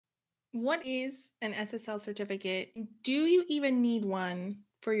What is an SSL certificate? Do you even need one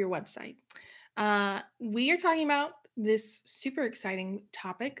for your website? We are talking about this super exciting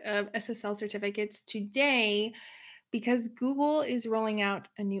topic of SSL certificates today because Google is rolling out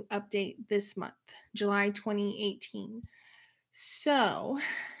a new update this month, July 2018. So,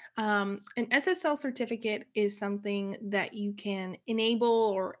 an SSL certificate is something that you can enable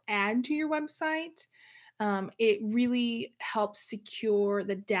or add to your website. It really helps secure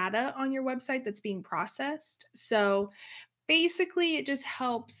the data on your website that's being processed. So basically, it just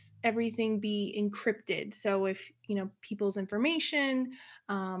helps everything be encrypted. So if people's information,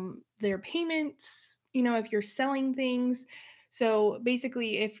 their payments, if you're selling things. So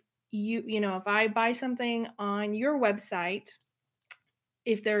basically, if if I buy something on your website,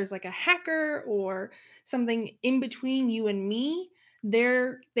 if there's like a hacker or something in between you and me,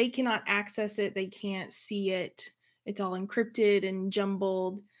 they cannot access it, they can't see it. It's all encrypted and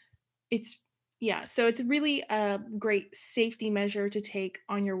jumbled. It's Yeah, so it's really a great safety measure to take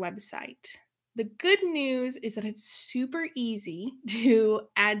on your website. The good news is that it's super easy to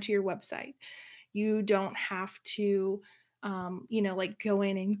add to your website. You don't have to like go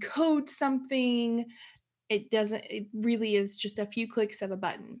in and code something. It really is just a few clicks of a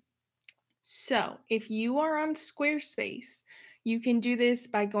button. So, if you are on Squarespace, you can do this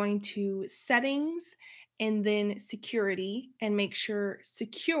by going to settings and then security and make sure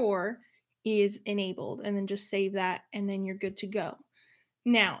secure is enabled and then just save that and then you're good to go.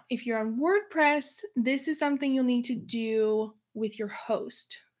 Now, if you're on WordPress, this is something you'll need to do with your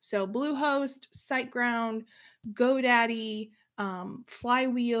host. So, Bluehost, SiteGround, GoDaddy,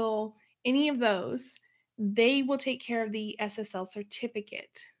 Flywheel, any of those, they will take care of the SSL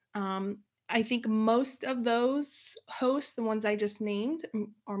certificate. I think most of those hosts, the ones I just named,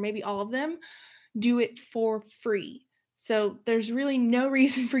 or maybe all of them, do it for free. So there's really no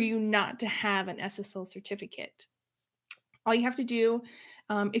reason for you not to have an SSL certificate. All you have to do,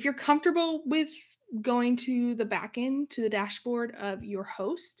 if you're comfortable with going to the backend, to the dashboard of your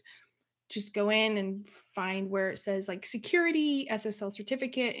host, just go in and find where it says like security SSL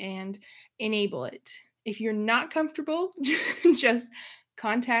certificate and enable it. If you're not comfortable, just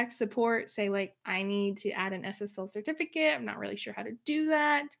contact support, say like I need to add an SSL certificate. I'm not really sure how to do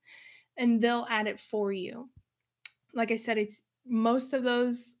that, and they'll add it for you. Like I said, it's most of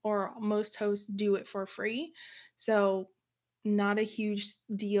those or most hosts do it for free. So not a huge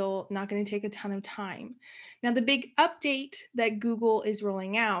deal, not going to take a ton of time. Now, the big update that Google is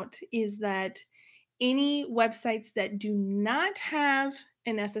rolling out is that any websites that do not have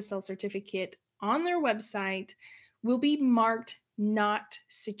an SSL certificate on their website will be marked not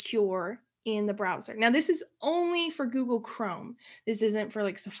secure in the browser. Now, this is only for Google Chrome. This isn't for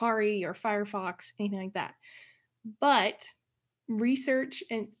like Safari or Firefox, anything like that. But research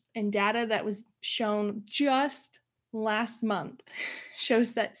and data that was shown just last month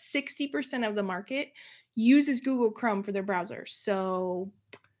shows that 60% of the market uses Google Chrome for their browser. So,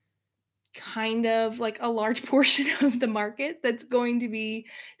 kind of like a large portion of the market that's going to be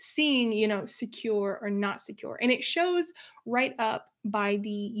seeing, secure or not secure. And it shows right up by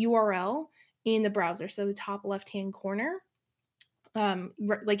the URL in the browser. So, the top left hand corner,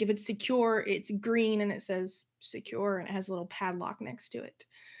 like if it's secure, it's green and it says secure and it has a little padlock next to it.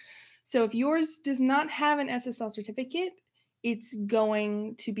 So if yours does not have an SSL certificate, it's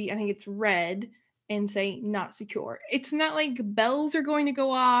going to be, I think it's red and say not secure. It's not like bells are going to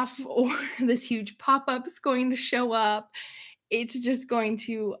go off or this huge pop-up is going to show up. It's just going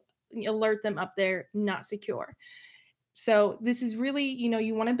to alert them up there not secure. So this is really,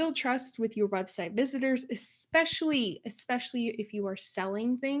 you want to build trust with your website visitors, especially if you are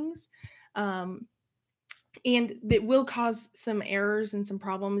selling things. Um, and that will cause some errors and some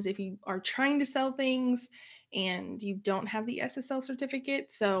problems if you are trying to sell things and you don't have the SSL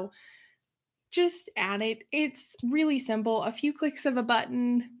certificate. So just add it. It's really simple. A few clicks of a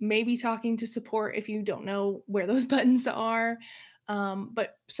button, maybe talking to support if you don't know where those buttons are.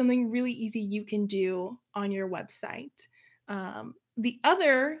 But something really easy you can do on your website. The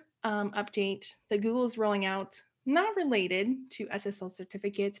other update that Google is rolling out, not related to SSL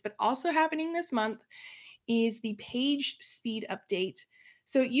certificates, but also happening this month, is the page speed update.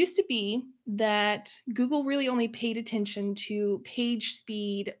 So it used to be that Google really only paid attention to page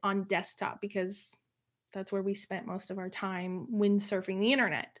speed on desktop because that's where we spent most of our time when surfing the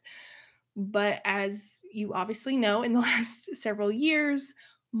internet. But as you obviously know, in the last several years,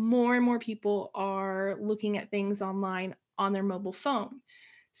 more and more people are looking at things online on their mobile phone.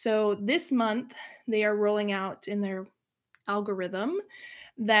 So this month, they are rolling out in their algorithm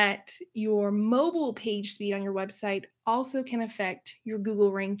that your mobile page speed on your website also can affect your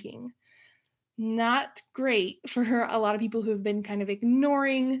Google ranking. not great for a lot of people who have been kind of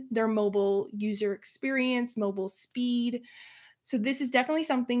ignoring their mobile user experience, mobile speed. So this is definitely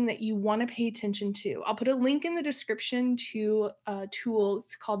something that you want to pay attention to. I'll put a link in the description to a tool.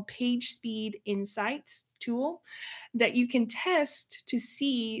 It's called Pagespeed Insights tool that you can test to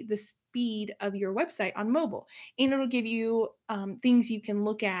see the speed of your website on mobile, and it'll give you things you can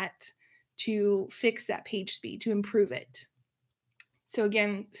look at to fix that page speed to improve it. So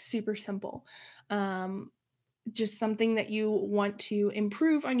again, super simple. Um, just something that you want to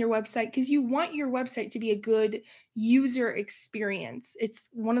improve on your website because you want your website to be a good user experience. It's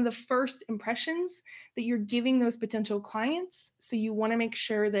one of the first impressions that you're giving those potential clients. So you want to make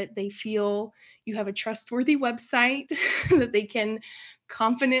sure that they feel you have a trustworthy website that they can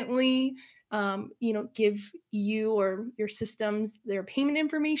confidently give you or your systems their payment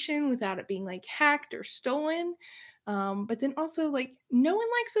information without it being like hacked or stolen. But then also, like, no one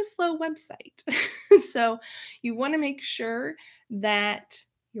likes a slow website. So you want to make sure that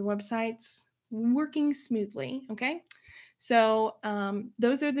your website's working smoothly. Okay. So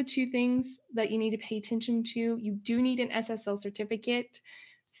those are the two things that you need to pay attention to. You do need an SSL certificate,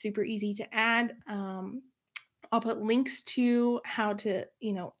 super easy to add. I'll put links to how to,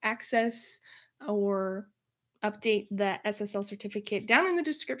 access or update the SSL certificate down in the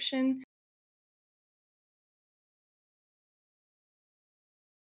description.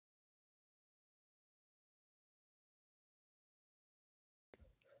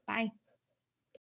 Bye.